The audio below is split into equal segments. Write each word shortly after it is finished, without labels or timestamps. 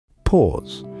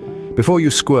pause. Before you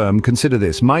squirm, consider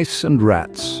this. Mice and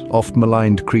rats, oft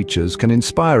maligned creatures, can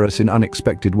inspire us in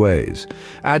unexpected ways.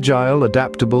 Agile,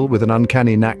 adaptable, with an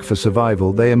uncanny knack for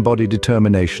survival, they embody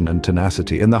determination and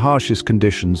tenacity. In the harshest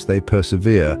conditions, they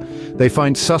persevere. They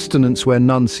find sustenance where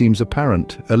none seems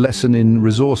apparent, a lesson in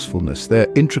resourcefulness. Their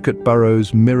intricate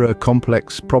burrows mirror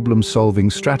complex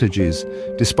problem-solving strategies.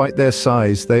 Despite their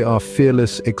size, they are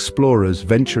fearless explorers,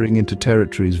 venturing into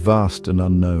territories vast and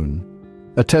unknown.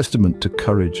 A testament to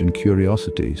courage and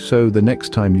curiosity. So the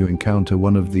next time you encounter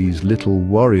one of these little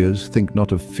warriors, think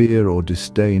not of fear or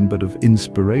disdain, but of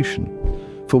inspiration.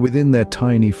 For within their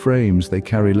tiny frames, they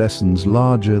carry lessons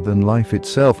larger than life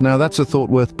itself. Now that's a thought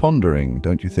worth pondering,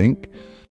 don't you think?